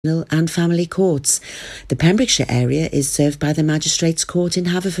and family courts. The Pembrokeshire area is served by the Magistrates Court in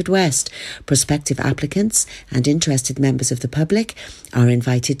Haverfordwest. Prospective applicants and interested members of the public are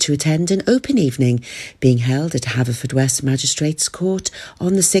invited to attend an open evening being held at Haverfordwest Magistrates Court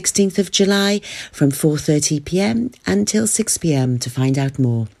on the 16th of July from 4:30pm until 6pm to find out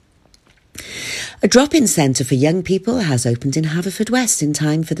more. A drop-in centre for young people has opened in Haverfordwest in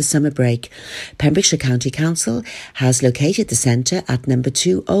time for the summer break. Pembrokeshire County Council has located the centre at number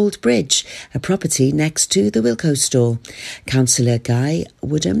 2 Old Bridge, a property next to the Wilko store. Councillor Guy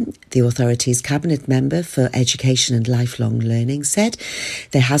Woodham, the authority's cabinet member for education and lifelong learning, said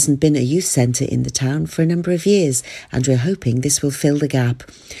there hasn't been a youth centre in the town for a number of years and we're hoping this will fill the gap.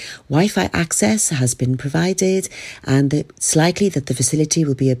 Wi-Fi access has been provided and it's likely that the facility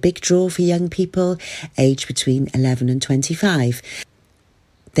will be a big draw for young people aged between 11 and 25.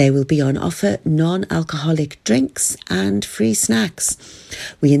 There will be on offer non-alcoholic drinks and free snacks.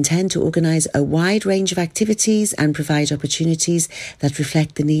 We intend to organise a wide range of activities and provide opportunities that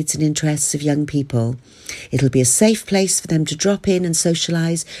reflect the needs and interests of young people. It'll be a safe place for them to drop in and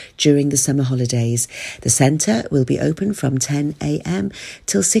socialise during the summer holidays. The centre will be open from 10am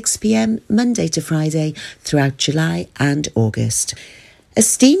till 6pm, Monday to Friday, throughout July and August. A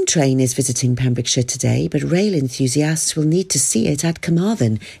steam train is visiting Pembrokeshire today, but rail enthusiasts will need to see it at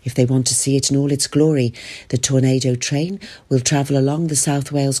Carmarthen if they want to see it in all its glory. The Tornado train will travel along the South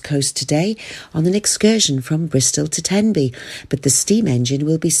Wales coast today on an excursion from Bristol to Tenby, but the steam engine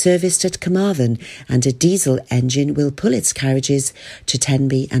will be serviced at Carmarthen and a diesel engine will pull its carriages to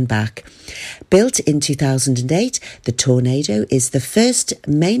Tenby and back. Built in 2008, the Tornado is the first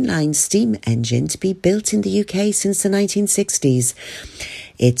mainline steam engine to be built in the UK since the 1960s.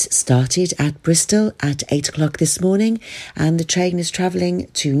 It started at Bristol at 8 o'clock this morning and the train is travelling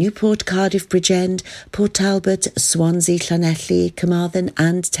to Newport, Cardiff, Bridgend, Port Talbot, Swansea, Llanelli, Carmarthen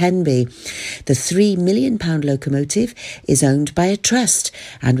and Tenby. The £3 million locomotive is owned by a trust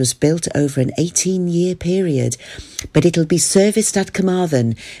and was built over an 18-year period, but it'll be serviced at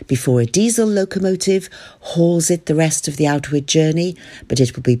Carmarthen before a diesel locomotive hauls it the rest of the outward journey, but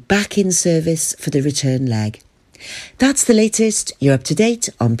it will be back in service for the return leg. That's the latest. You're up to date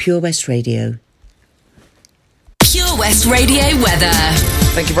on Pure West Radio. Pure West Radio weather.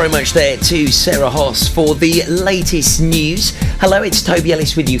 Thank you very much there to Sarah Hoss for the latest news. Hello, it's Toby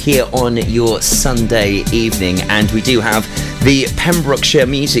Ellis with you here on your Sunday evening, and we do have the Pembrokeshire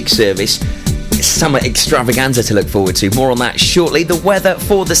Music Service Summer Extravaganza to look forward to. More on that shortly. The weather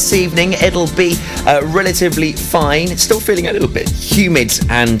for this evening, it'll be relatively fine. It's still feeling a little bit humid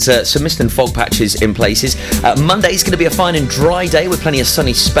and some mist and fog patches in places. Monday's going to be a fine and dry day with plenty of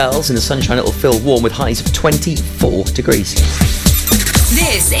sunny spells. In the sunshine, it'll feel warm with highs of 24 degrees.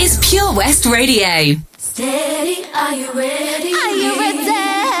 This is Pure West Radio. Steady, are you ready? Are you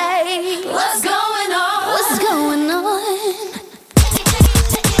ready? What's going on? What's going on?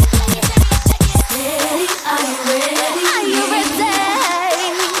 Are you ready? Are you ready?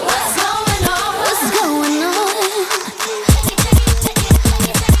 What's going on? What's going on?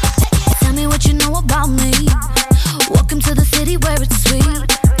 Tell me what you know about me. Welcome to the city where it's sweet.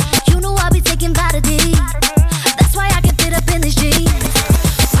 You know I'll be taking Vitamin. That's why I can fit up in this G.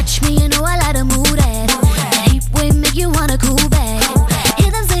 Watch me, you know I like to move that. That heat wave make you wanna cool back.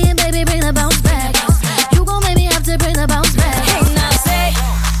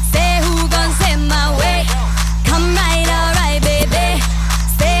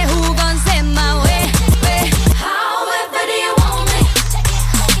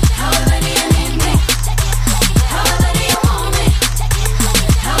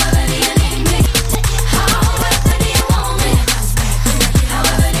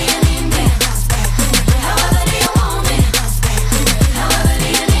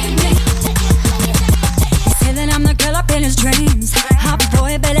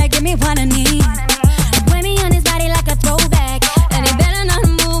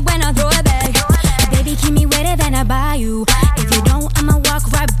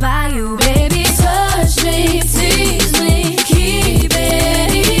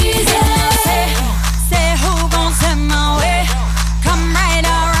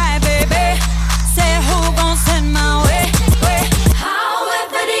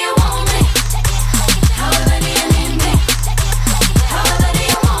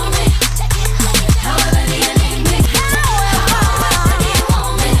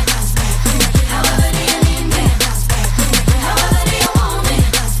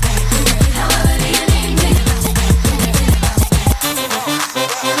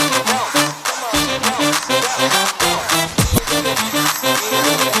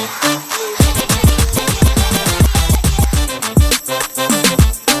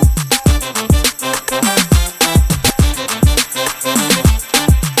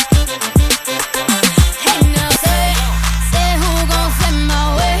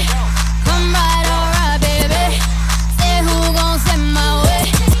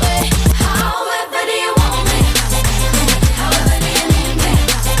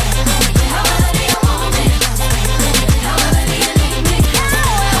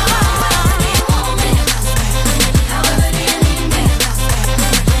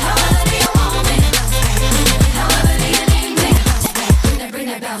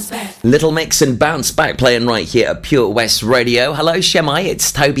 Little Mix and Bounce Back playing right here at Pure West Radio. Hello, Shemai.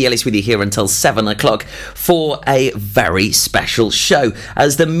 It's Toby Ellis with you here until 7 o'clock for a very special show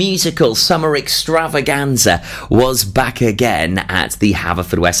as the musical Summer Extravaganza was back again at the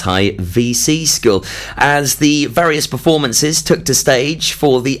Haverfordwest High VC School as the various performances took to stage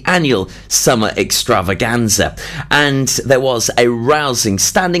for the annual Summer Extravaganza. And there was a rousing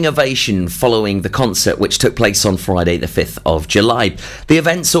standing ovation following the concert which took place on Friday the 5th of July. The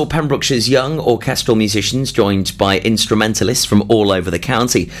event saw Pembrokeshire's young orchestral musicians joined by instrumentalists from all over the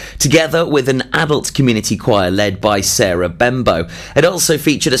county, together with an adult community choir led by Sarah Bembo. It also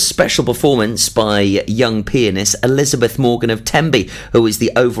featured a special performance by young pianist Elizabeth Morgan of Tenby, who is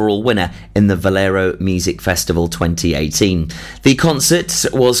the overall winner in the Valero Music Festival 2018. The concert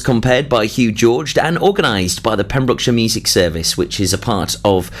was compared by Hugh George and organised by the Pembrokeshire Music Service, which is a part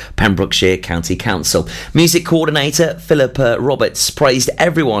of Pembrokeshire County Council. Music coordinator Philippa Roberts praised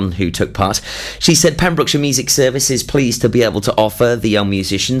everyone who took part. She said Pembrokeshire Music Service is pleased to be able to offer the young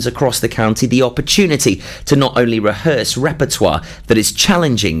musicians across the county the opportunity to not only rehearse repertoire that is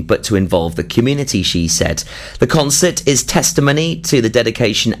challenging but to involve the community, she said. The concert is testimony to the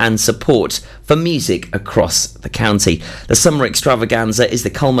dedication and support for music across the county. The Summer Extravaganza is the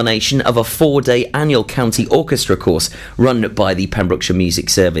culmination of a 4-day annual county orchestra course run by the Pembrokeshire Music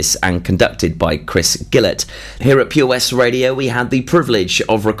Service and conducted by Chris Gillett. Here at Pure West Radio we had the privilege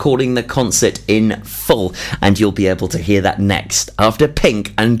of recording the concert in full, and you'll be able to hear that next after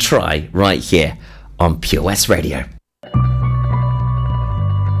Pink and Try right here on Pure West Radio.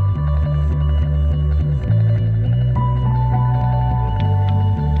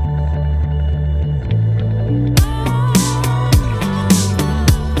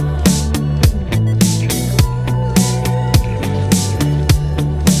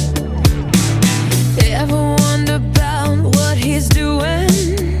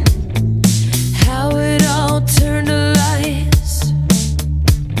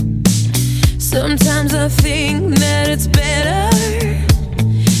 Sometimes I think that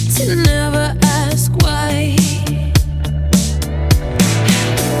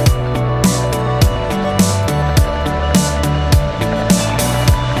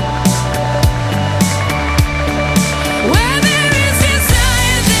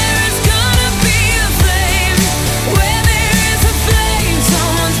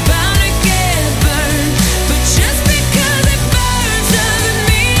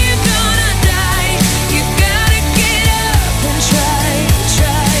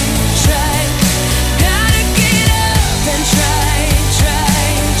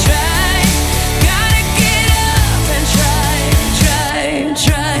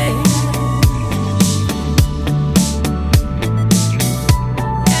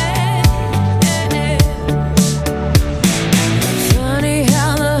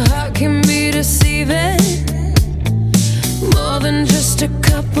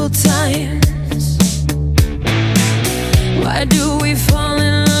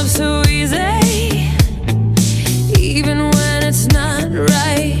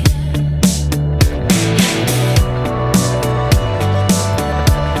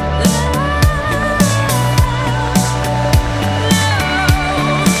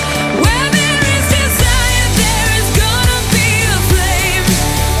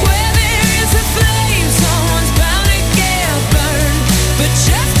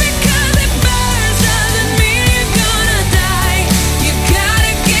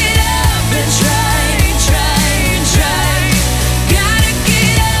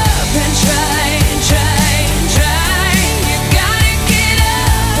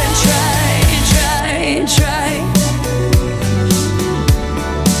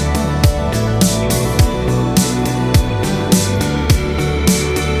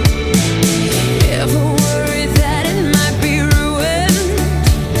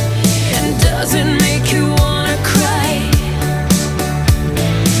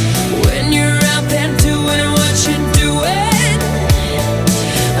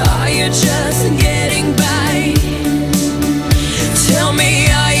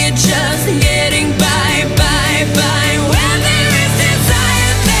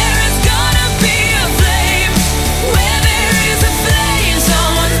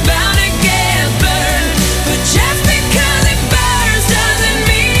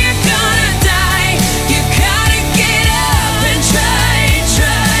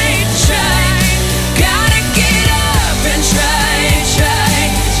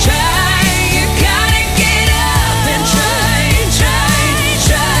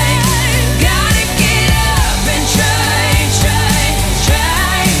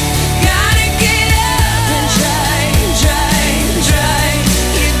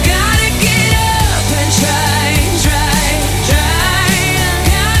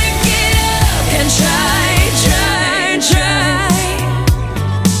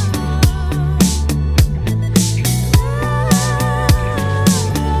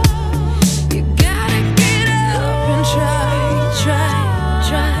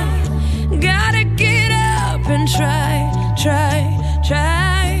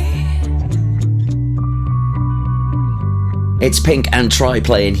It's Pink and Try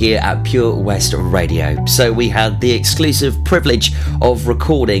playing here at Pure West Radio. So we had the exclusive privilege of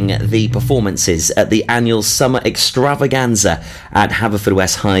recording the performances at the annual Summer Extravaganza at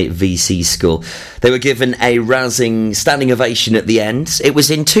Haverfordwest High VC School. They were given a rousing standing ovation at the end. It was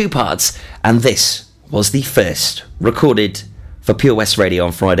in two parts, and this was the first, recorded for Pure West Radio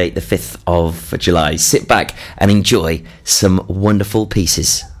on Friday the 5th of July. Sit back and enjoy some wonderful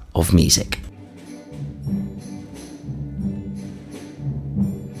pieces of music.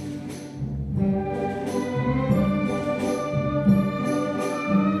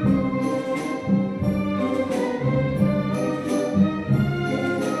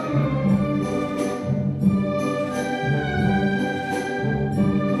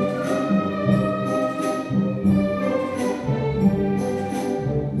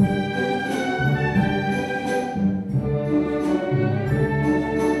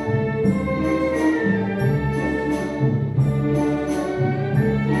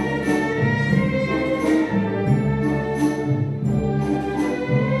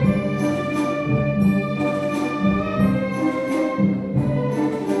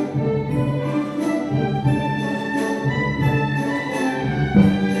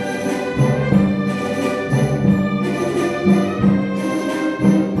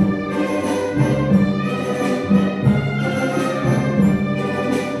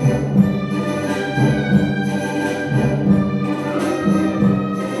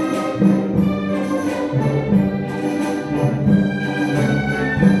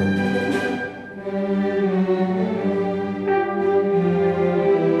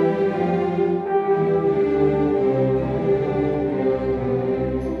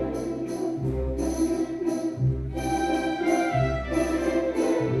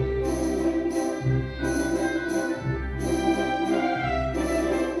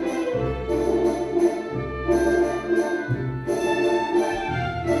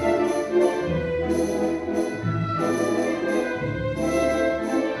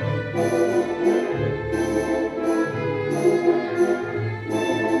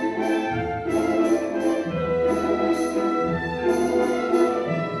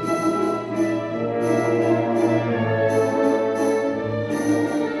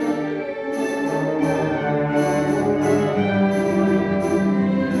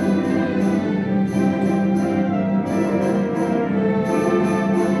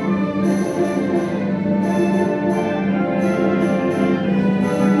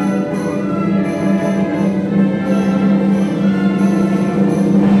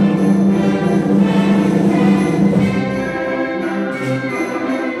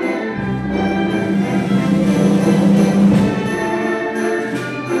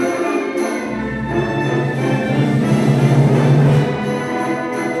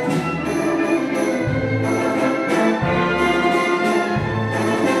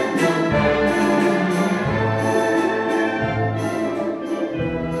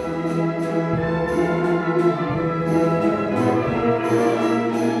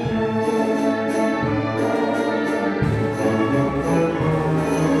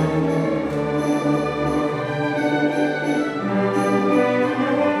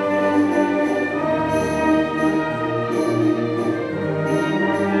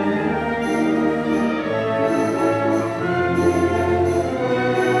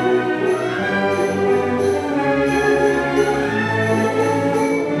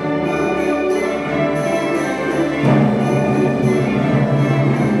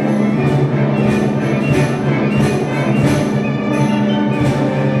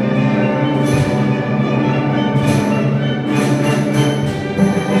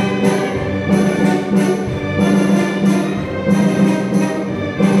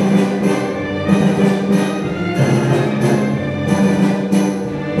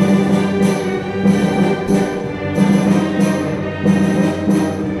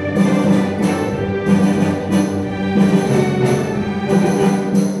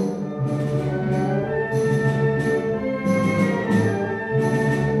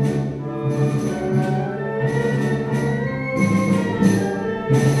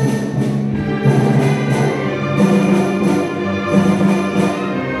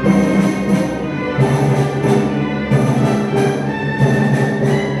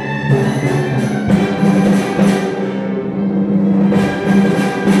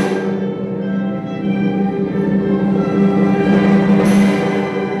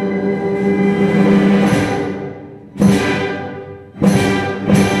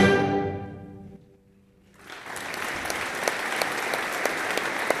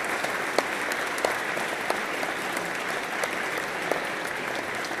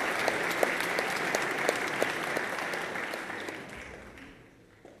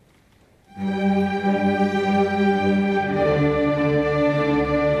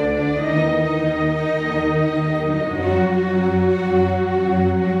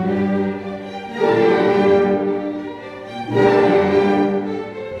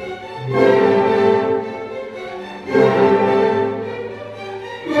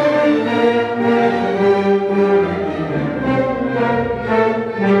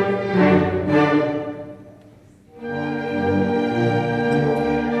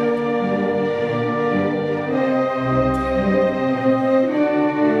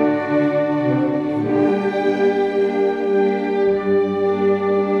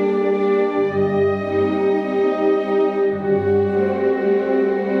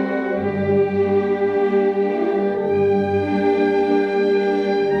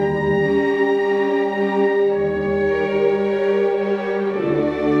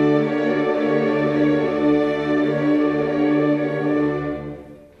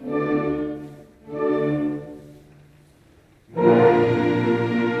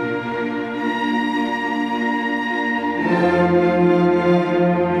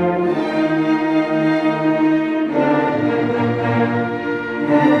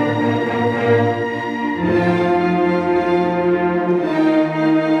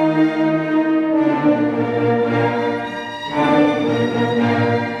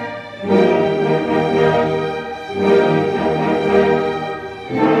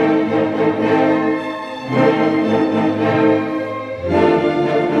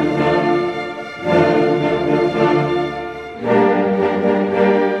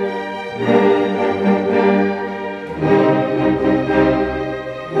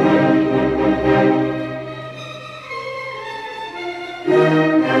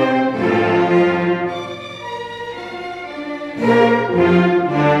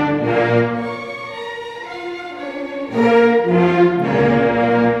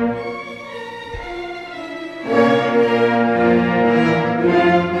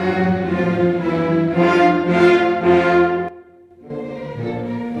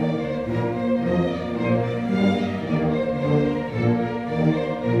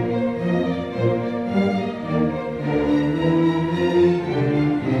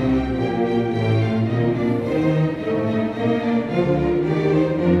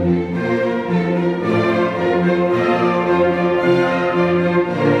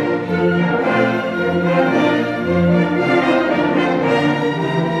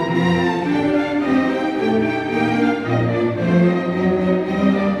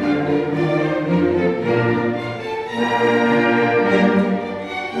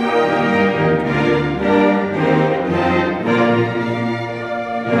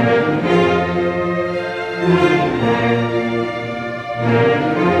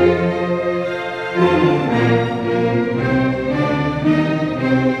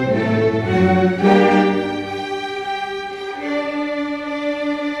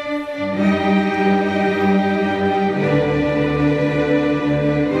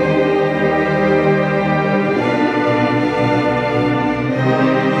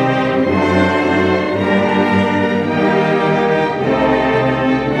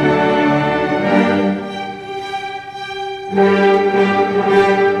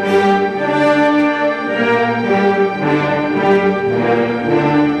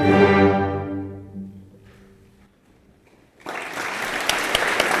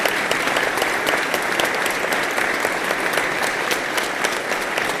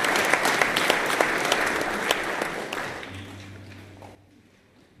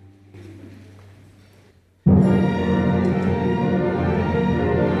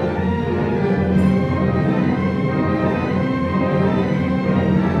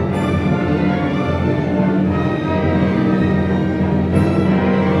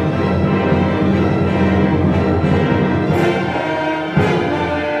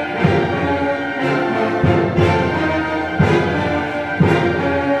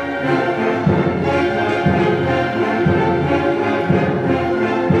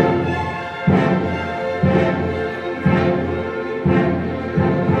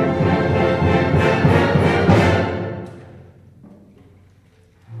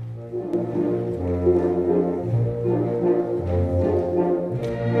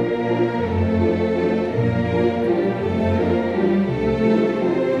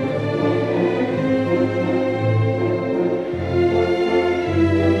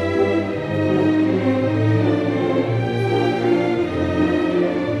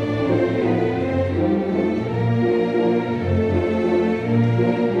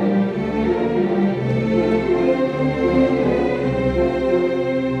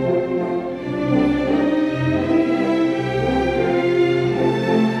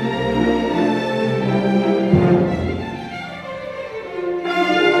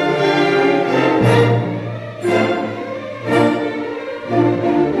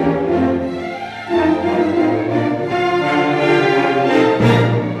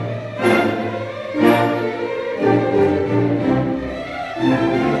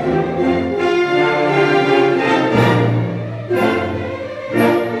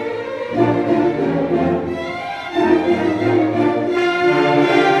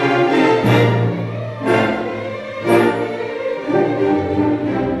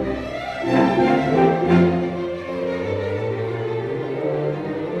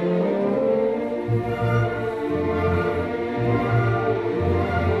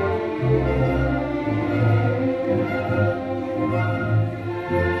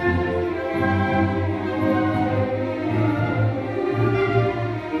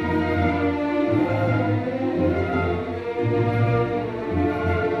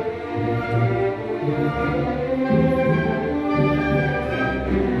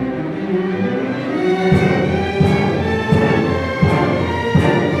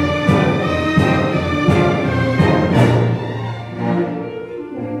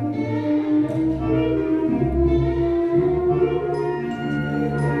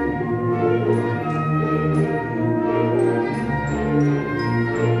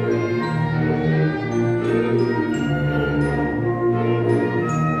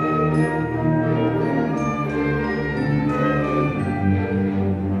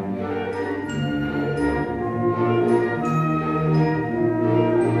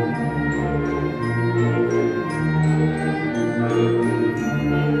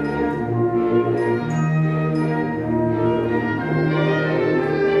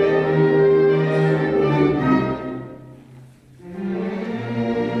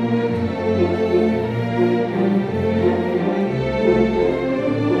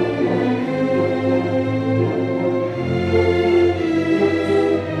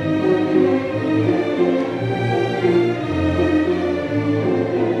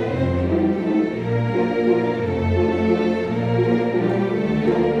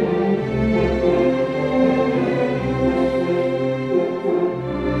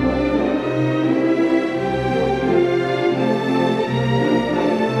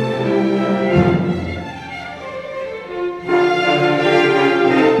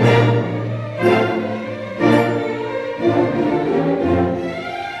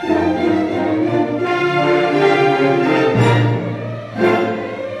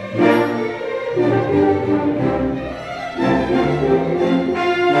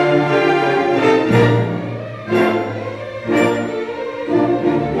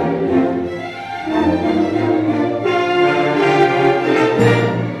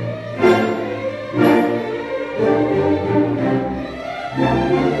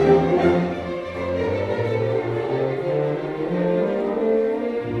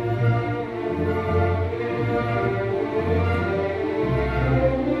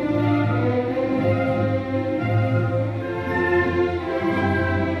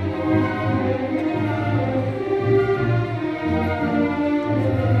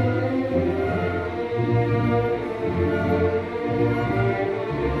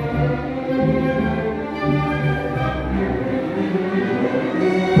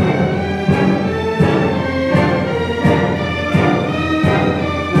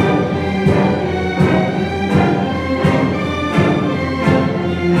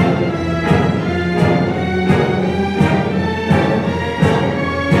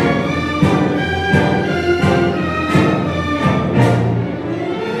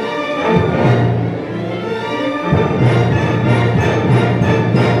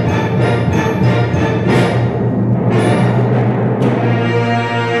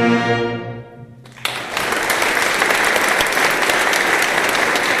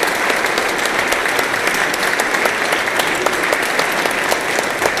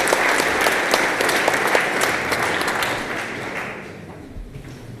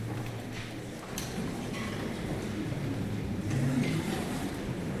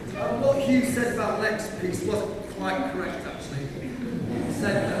 Hugh said about Lex's piece wasn't quite correct, actually. He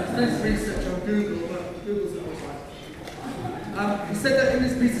said, there's research on Google, but Google's not right. He said that in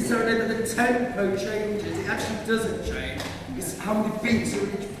this piece of serenade that the tempo changes. It actually doesn't change. It's how many beats are in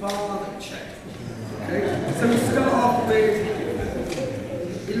each bar that change. Okay? So we start off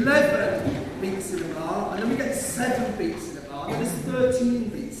with 11 beats in a bar, and then we get 7 beats in a bar, and then there's 13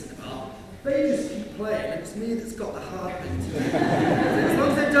 beats in a bar. They just keep playing, and it's me that's got the hard bit. As long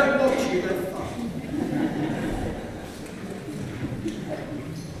as they don't watch you, they're fine.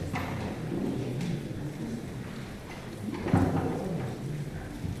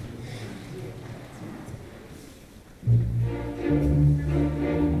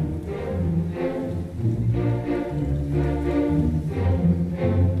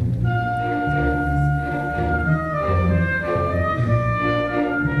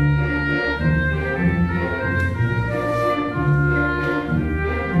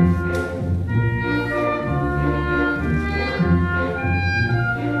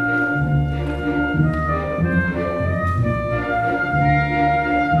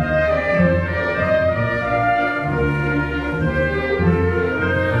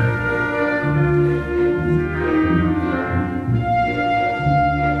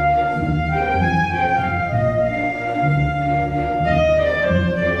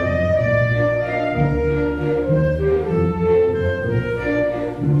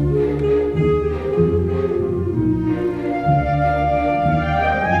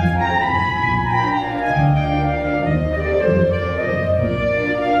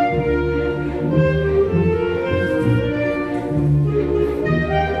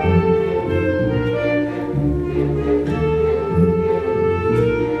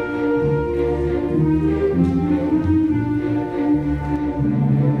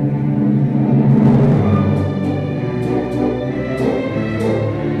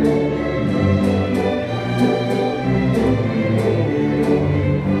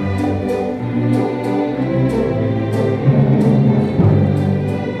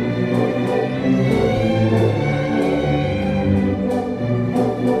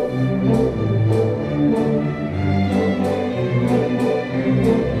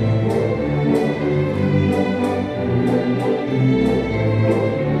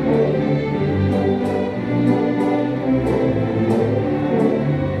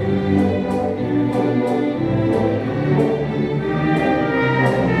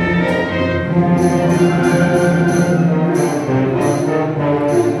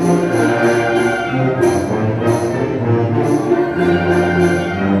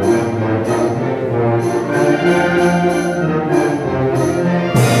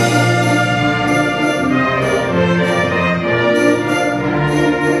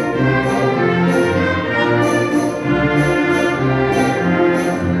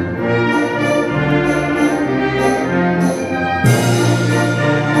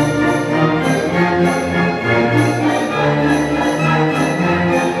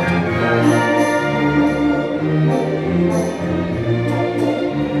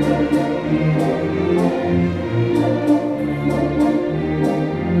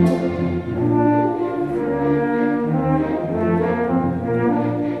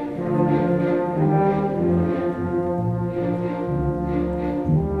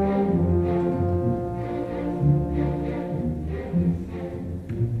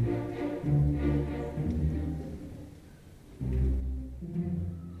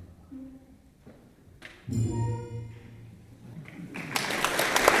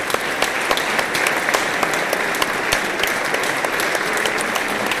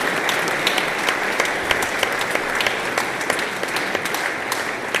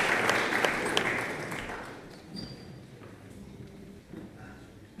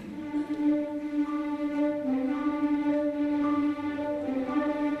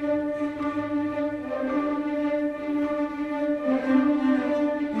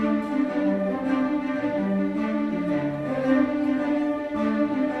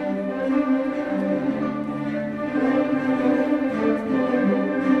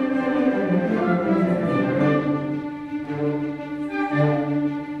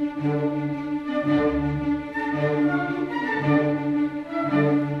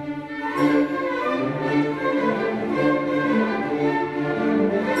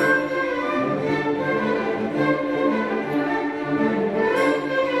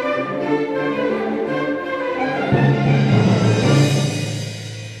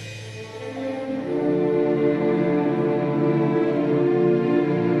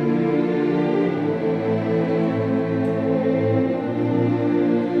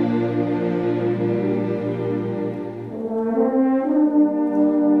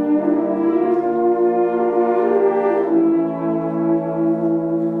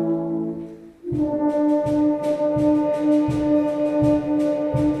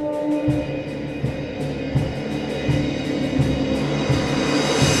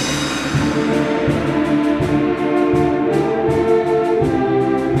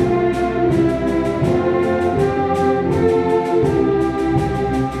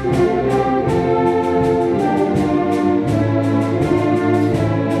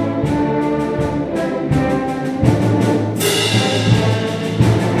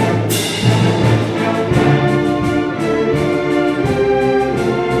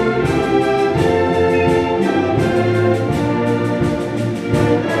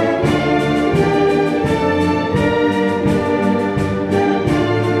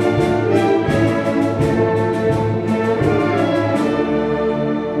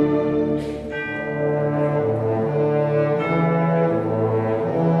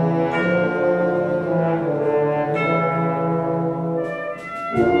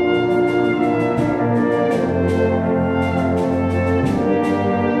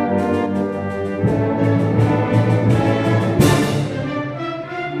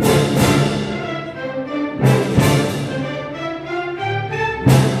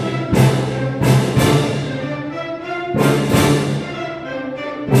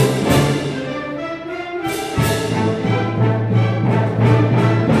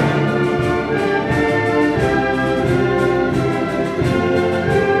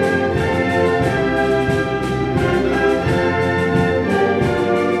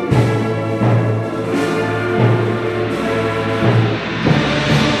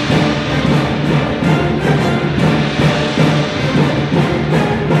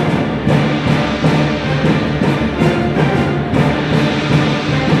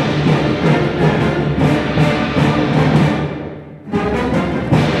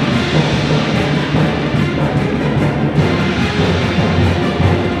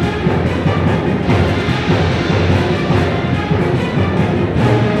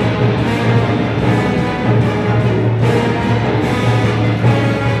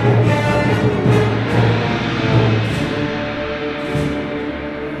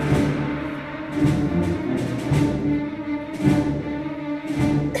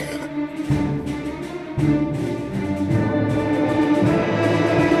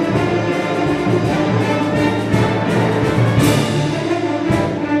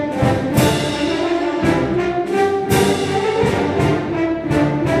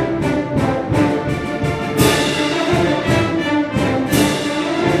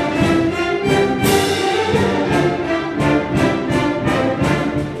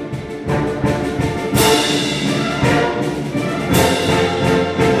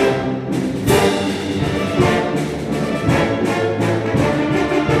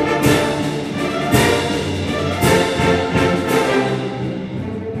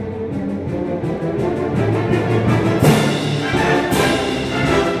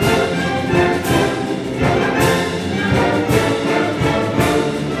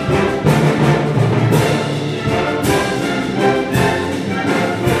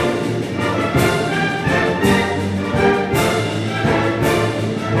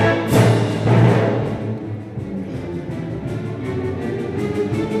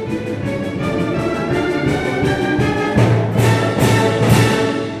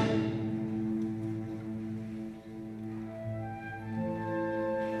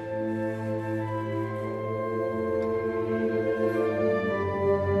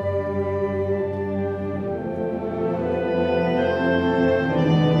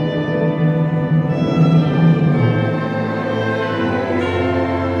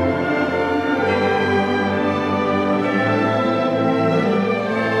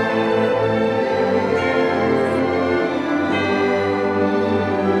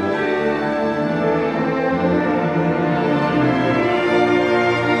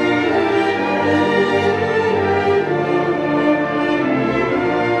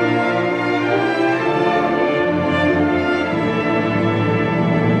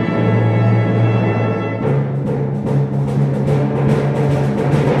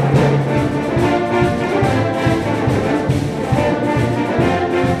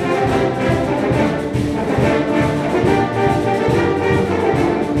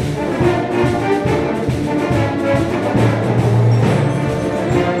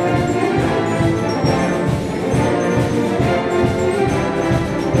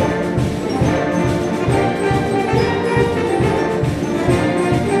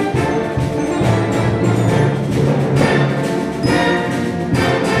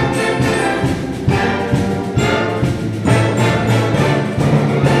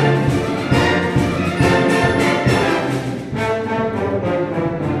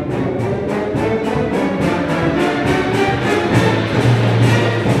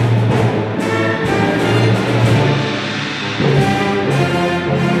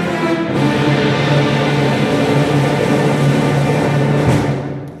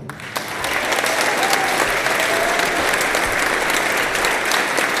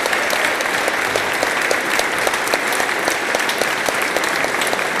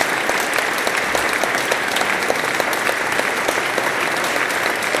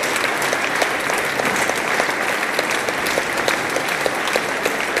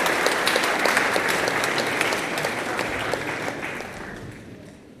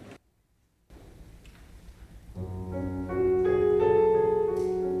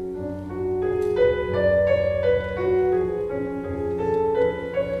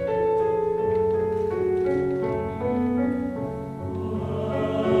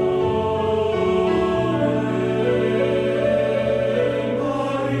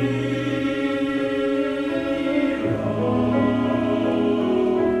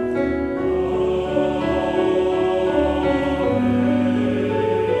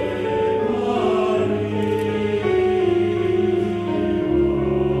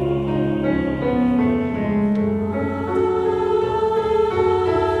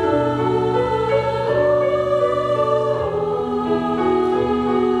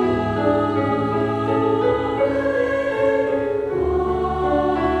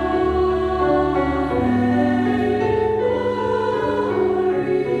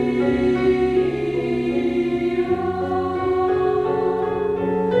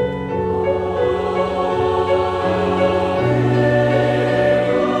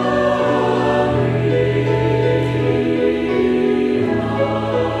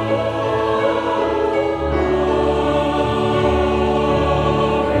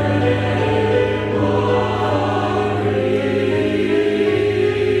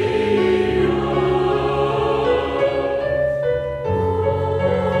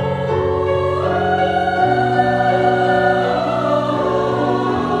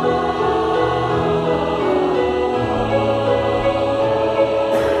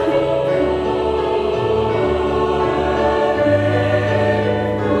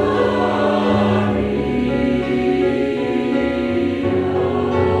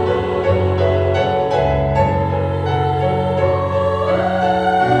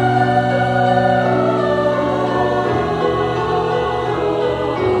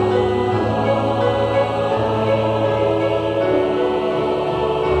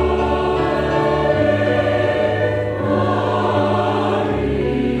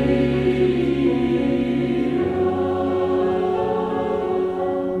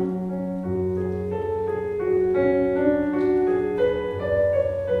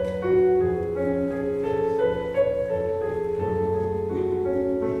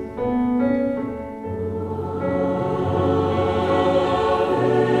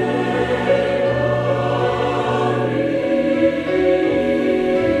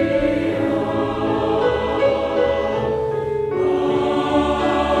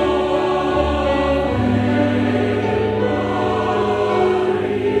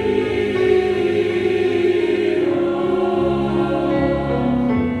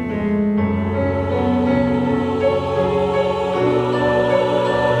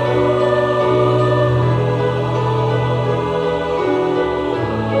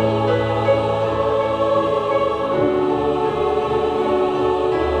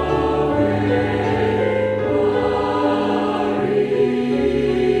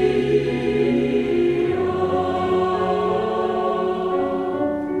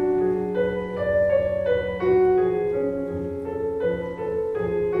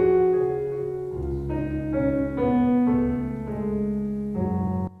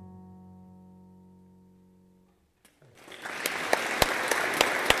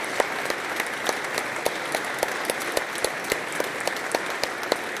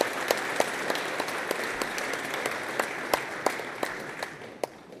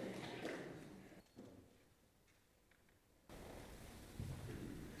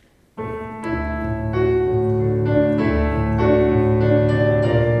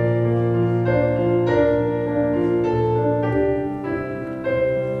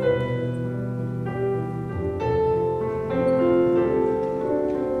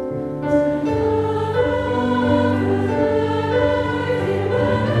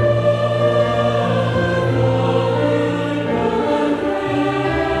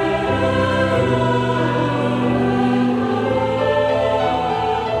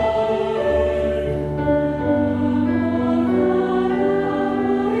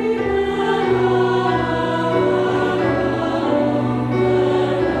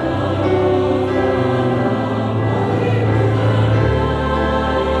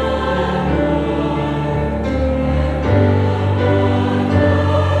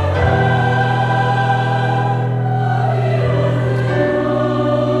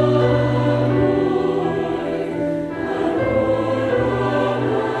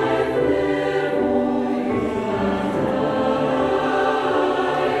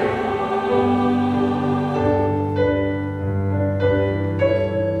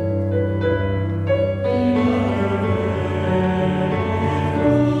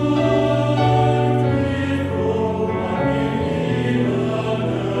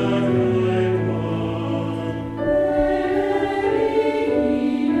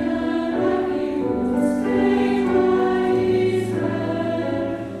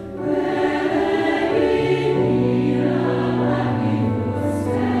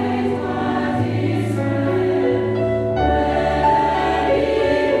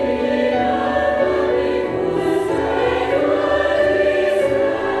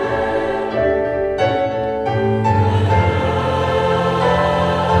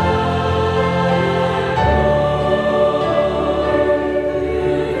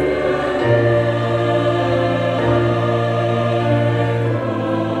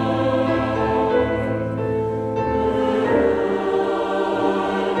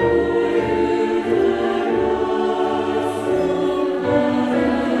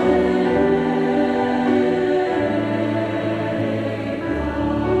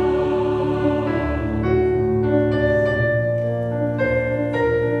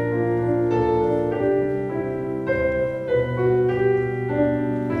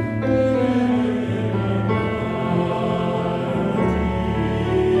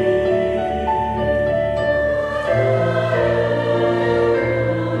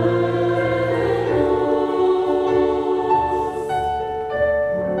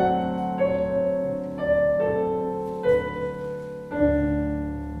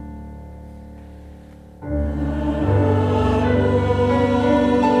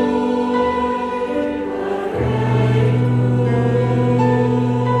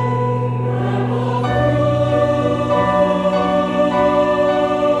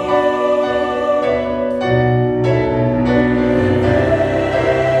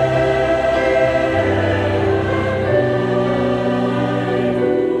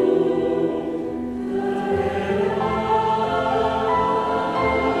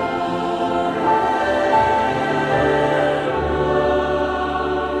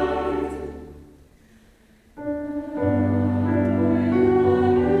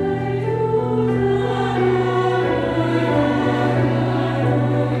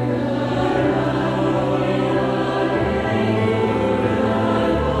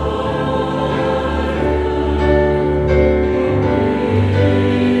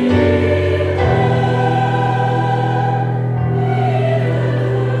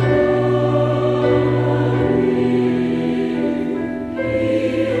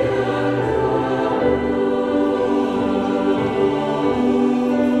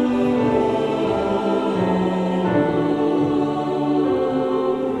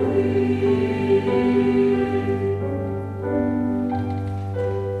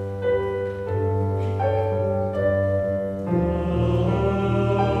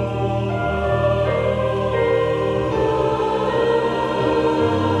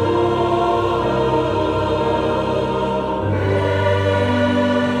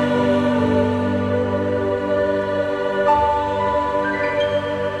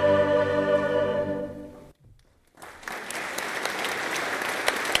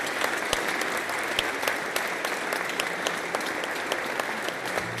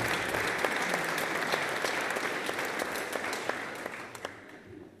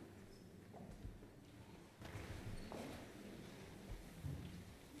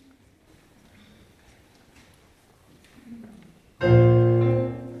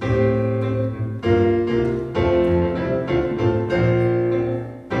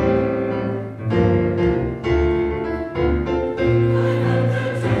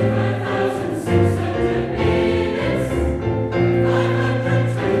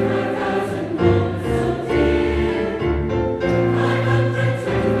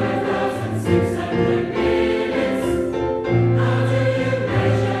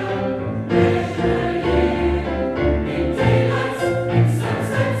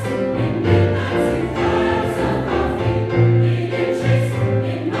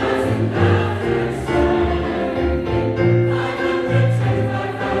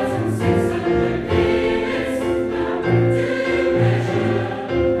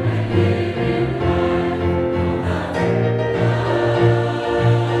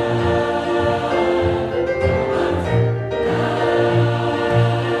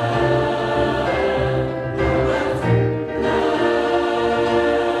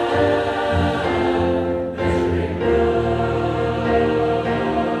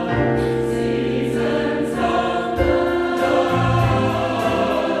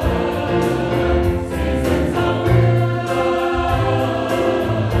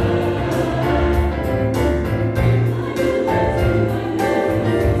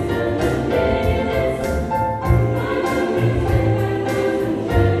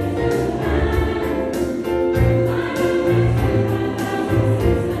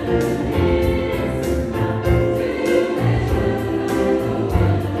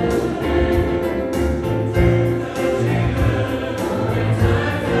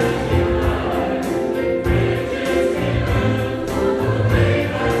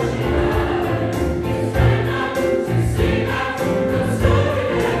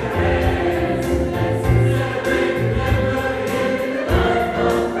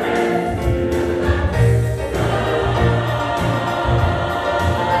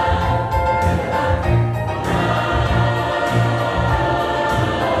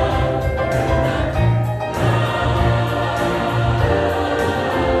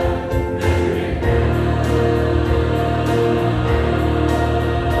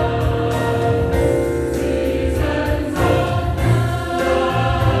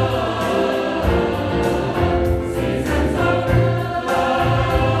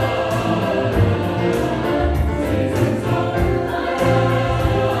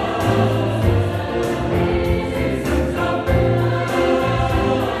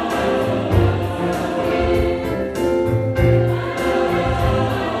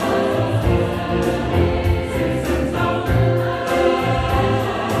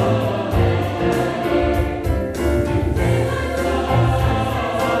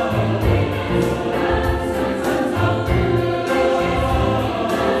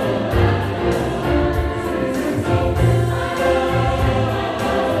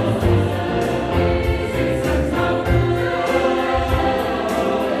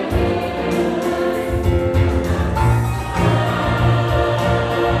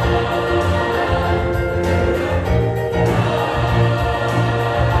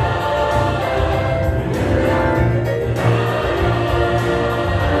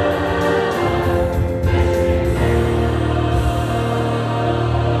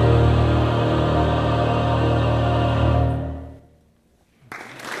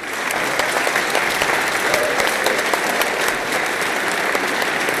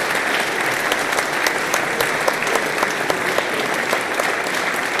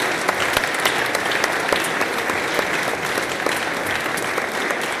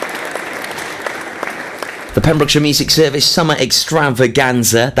 The Pembrokeshire Music Service Summer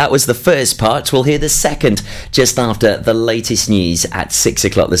Extravaganza. That was the first part. We'll hear the second just after the latest news at 6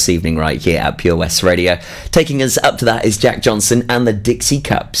 o'clock this evening right here at Pure West Radio. Taking us up to that is Jack Johnson and the Dixie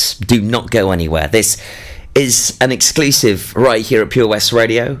Cups. Do not go anywhere. This is an exclusive right here at Pure West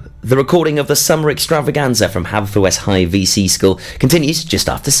Radio. The recording of the Summer Extravaganza from Haverfordwest High VC School continues just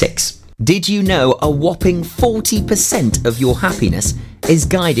after 6. Did you know a whopping 40% of your happiness is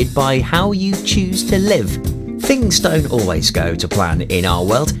guided by how you choose to live? Things don't always go to plan in our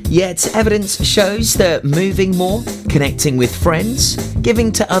world, yet evidence shows that moving more, connecting with friends,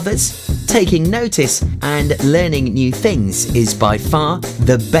 giving to others, taking notice and learning new things is by far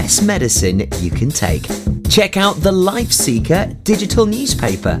the best medicine you can take. Check out the LifeSeeker digital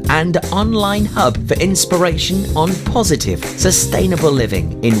newspaper and online hub for inspiration on positive, sustainable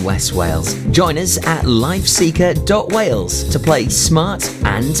living in West Wales. Join us at lifeseeker.wales to play smart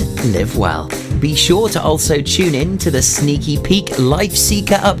and live well. Be sure to also tune in to the Sneaky Peek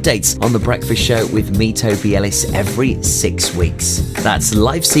LifeSeeker updates on The Breakfast Show with me, Toby Ellis, every 6 weeks. That's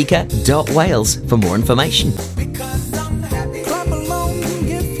lifeseeker.wales for more information.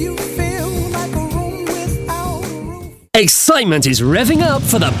 Excitement is revving up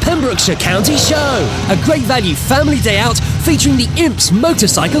for the Pembrokeshire County Show, a great value family day out featuring the Imps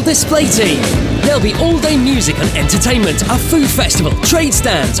motorcycle display team. There'll be all-day music and entertainment, a food festival, trade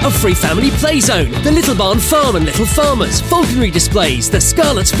stands, a free family play zone, the Little Barn Farm and Little Farmers, falconry displays, the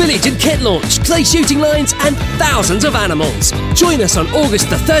Scarlet's Village and kit launch, clay shooting lines and thousands of animals. Join us on August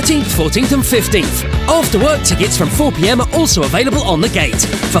the 13th, 14th and 15th. After work tickets from 4 p.m. are also available on the gate.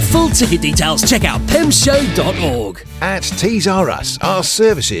 For full ticket details, check out pembsshow.org. At Tees R Us, our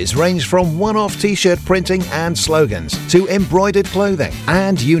services range from one-off t-shirt printing and slogans to embroidered clothing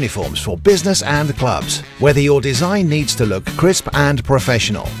and uniforms for business and clubs. Whether your design needs to look crisp and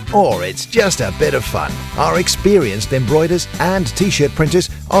professional or it's just a bit of fun, our experienced embroiders and t-shirt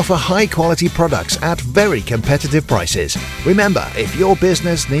printers offer high-quality products at very competitive prices. Remember, if your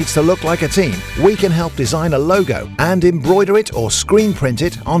business needs to look like a team, we can help design a logo and embroider it or screen print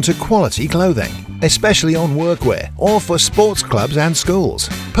it onto quality clothing, especially on workwear or for sports clubs and schools.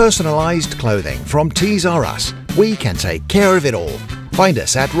 Personalised clothing from Tees R Us. We can take care of it all. Find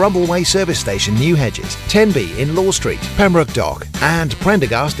us at Rumbleway Service Station, New Hedges, 10B in Law Street, Pembroke Dock and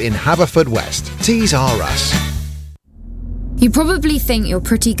Prendergast in Haverfordwest. Tees R Us. You probably think you're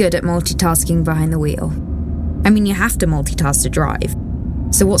pretty good at multitasking behind the wheel. I mean, you have to multitask to drive.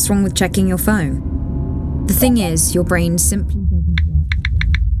 So what's wrong with checking your phone? The thing is, your brain simply doesn't work.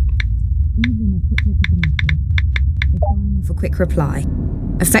 Even a quick look at the message, or firing off a quick reply,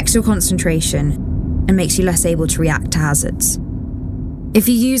 affects your concentration and makes you less able to react to hazards. If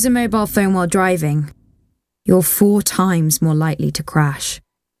you use a mobile phone while driving, you're 4 times more likely to crash.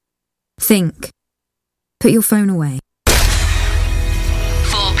 Think. Put your phone away.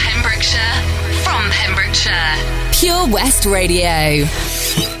 For Pembrokeshire, from Pembrokeshire, Pure West Radio.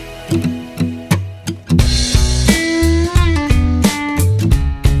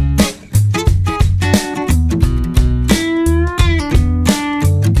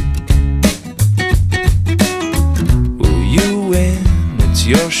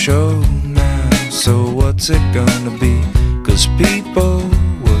 Your show now, so what's it gonna be? 'Cause people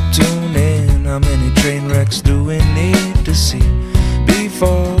will tune in. How many train wrecks do we need to see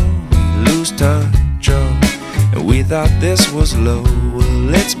before we lose touch? Oh, and we thought this was low.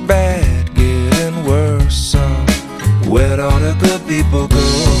 Well, it's bad, getting worse. So where'd all the good people go?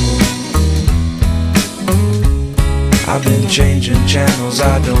 I've been changing channels,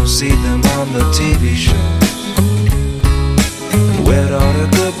 I don't see them on the TV shows. Where'd all the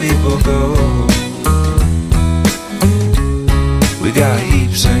good people go? We got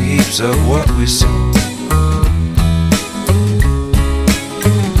heaps and heaps of what we sold.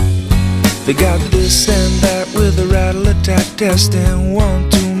 They got this and that with a rattle attack testing 1,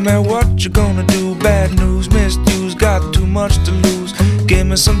 2. Now what you gonna do? Bad news, misuse, got too much to lose. Give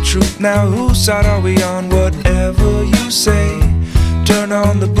me some truth now, whose side are we on? Whatever you say, turn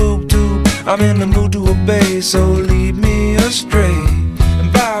on the boob tube. I'm in the mood to obey, so lead me astray.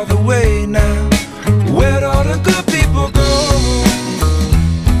 And by the way now, where'd all the good people go?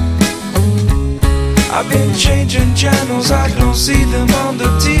 I've been changing channels, I don't see them on the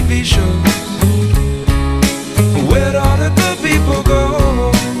TV shows. Where'd all the good people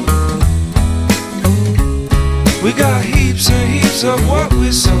go? We got heaps and heaps of what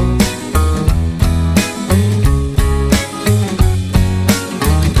we sold.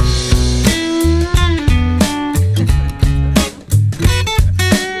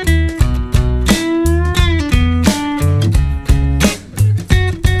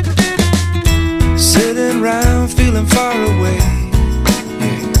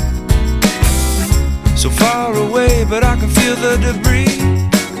 far away, but I can feel the debris.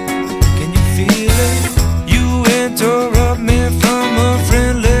 Can you feel it? You interrupt me from a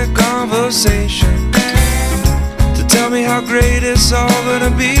friendly conversation to tell me how great it's all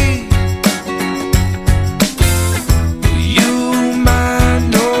gonna be. You might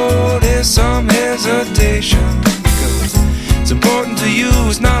notice some hesitation, 'cause it's important to you,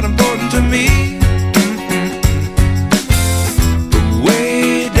 it's not important to me.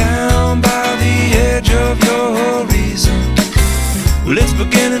 Way down by the edge of your horizon, well, it's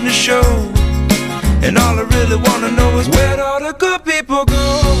beginning to show, and all I really wanna know is where'd all the good people go?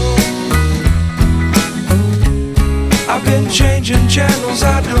 I've been changing channels,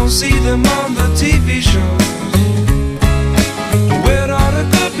 I don't see them on the TV shows. Where'd all the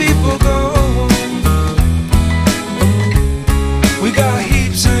good people go? We got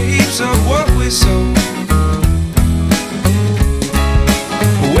heaps and heaps of what we sow.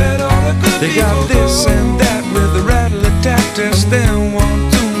 Where'd all the good they people got this go? And that with the rattle attack test. Then 1,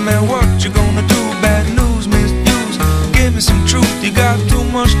 2, man, what you gonna do? Bad news, misuse. Give me some truth, you got too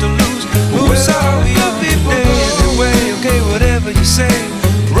much to lose. Who's all the good people go? Anyway, okay, whatever you say.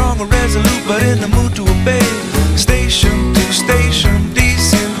 Wrong or resolute, but in the mood to obey. Station to station,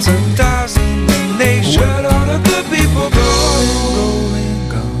 desensitizing the nation. Where'd all the good people go?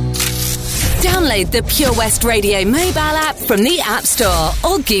 Download the Pure West Radio mobile app from the App Store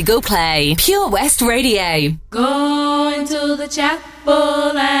or Google Play. Pure West Radio. Going to the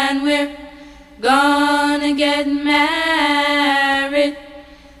chapel and we're gonna get married.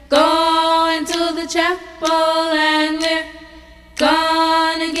 Going to the chapel and we're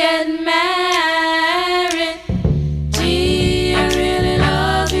gonna get married. Gee, I really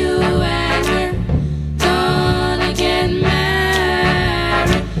love you and we're gonna get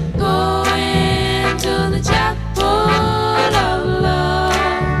married. Going to the chapel of love.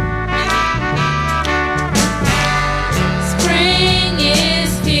 Spring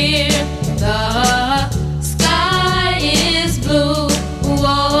is here, the sky is blue.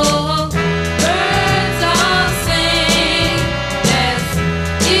 Whoa, birds all sing as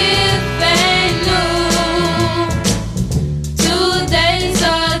if they knew. Today's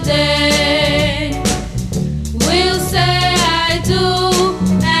a day we'll say I do,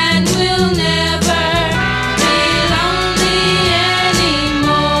 and we'll never be lonely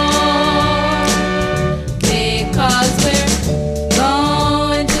anymore, because we're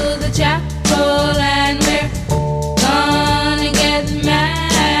going to the chapel and we're gonna get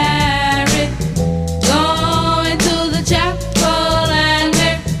married. Going to the chapel and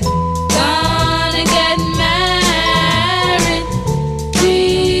we're gonna get married.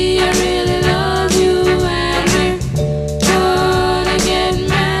 Gee, I really love you and we're gonna get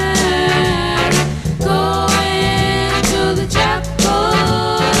married. Going to the chapel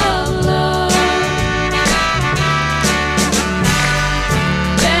of love.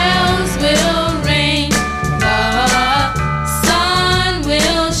 Bells will ring, the sun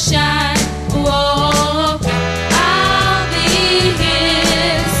will shine. Whoa, I'll be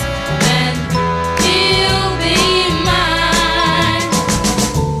his and he'll be mine.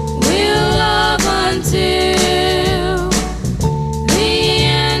 We'll love until the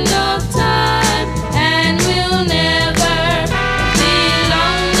end of time, and we'll never be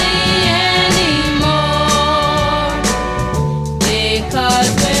lonely anymore,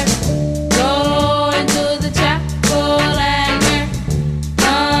 because we're going to the chapel and we're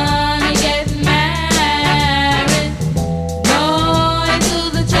gonna get married. Going to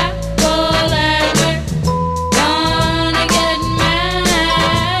the chapel and we're gonna get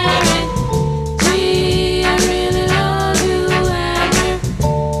married. Gee, I really love you and we're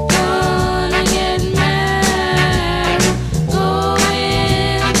gonna get married.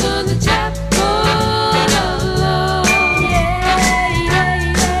 Going to the chapel of love.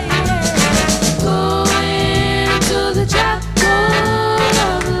 Going to the chapel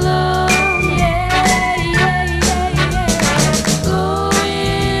of love.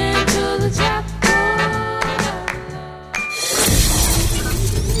 Going to the chapel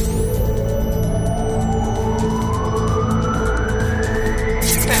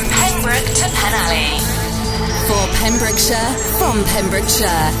From Pembroke to Penally. For Pembrokeshire, from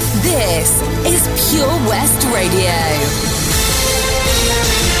Pembrokeshire, this is Pure West Radio.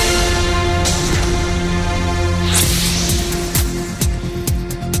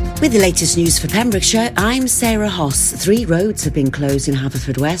 With the latest news for Pembrokeshire, I'm Sarah Hoss. 3 roads have been closed in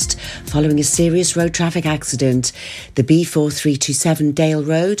Haverfordwest following a serious road traffic accident. The B4327 Dale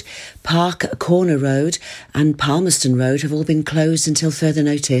Road, Park Corner Road and Palmerston Road have all been closed until further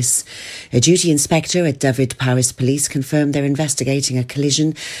notice. A duty inspector at Dyfed-Powys Police confirmed they're investigating a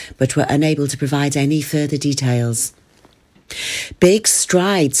collision but were unable to provide any further details. Big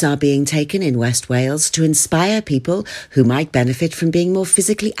strides are being taken in West Wales to inspire people who might benefit from being more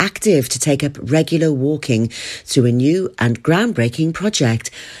physically active to take up regular walking through a new and groundbreaking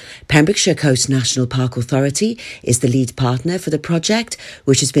project. Pembrokeshire Coast National Park Authority is the lead partner for the project,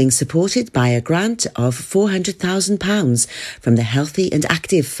 which is being supported by a grant of £400,000 from the Healthy and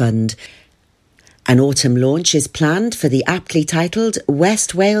Active Fund. An autumn launch is planned for the aptly titled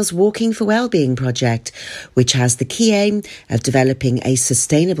West Wales Walking for Wellbeing project, which has the key aim of developing a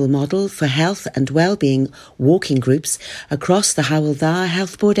sustainable model for health and wellbeing walking groups across the Hywel Dda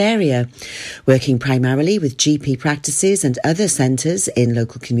Health Board area. Working primarily with GP practices and other centres in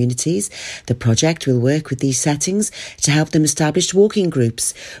local communities, the project will work with these settings to help them establish walking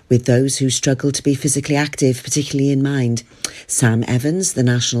groups with those who struggle to be physically active, particularly in mind. Sam Evans, the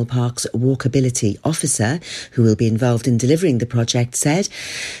National Park's Walkability Officer, who will be involved in delivering the project, said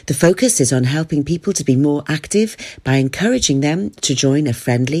the focus is on helping people to be more active by encouraging them to join a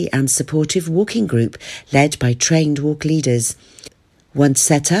friendly and supportive walking group led by trained walk leaders. Once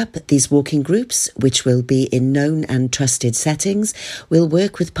set up, these walking groups, which will be in known and trusted settings, will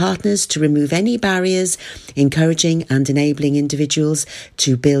work with partners to remove any barriers, encouraging and enabling individuals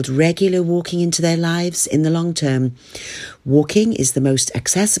to build regular walking into their lives in the long term. Walking is the most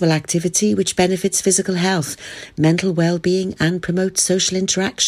accessible activity which benefits physical health, mental well-being and promotes social interaction.